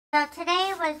So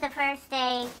today was the first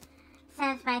day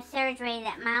since my surgery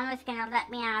that Mom was going to let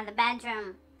me out of the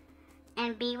bedroom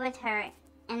and be with her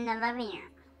in the living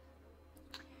room.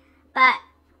 But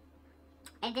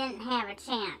I didn't have a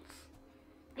chance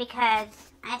because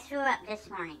I threw up this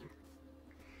morning.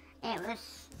 It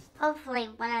was hopefully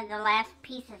one of the last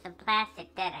pieces of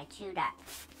plastic that I chewed up.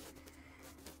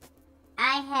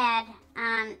 I had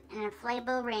an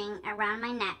inflatable ring around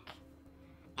my neck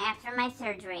after my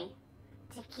surgery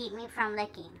to keep me from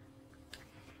licking.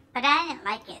 But I didn't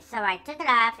like it, so I took it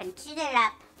off and chewed it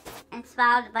up and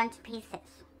swallowed a bunch of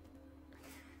pieces.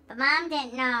 But Mom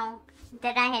didn't know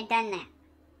that I had done that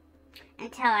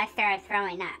until I started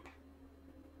throwing up.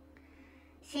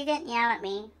 She didn't yell at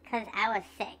me because I was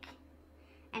sick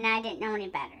and I didn't know any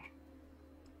better.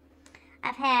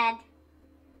 I've had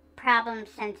problems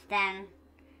since then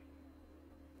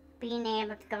being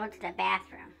able to go to the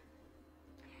bathroom.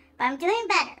 But I'm doing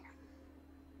better.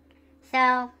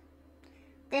 So,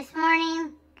 this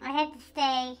morning I had to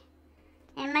stay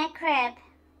in my crib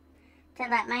to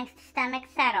let my stomach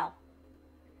settle.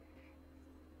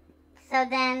 So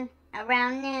then,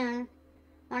 around noon,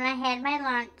 when I had my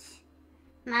lunch,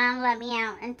 Mom let me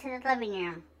out into the living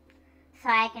room so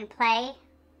I can play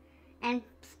and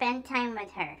spend time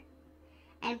with her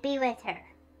and be with her.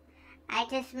 I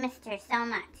just missed her so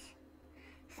much.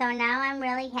 So now I'm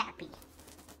really happy.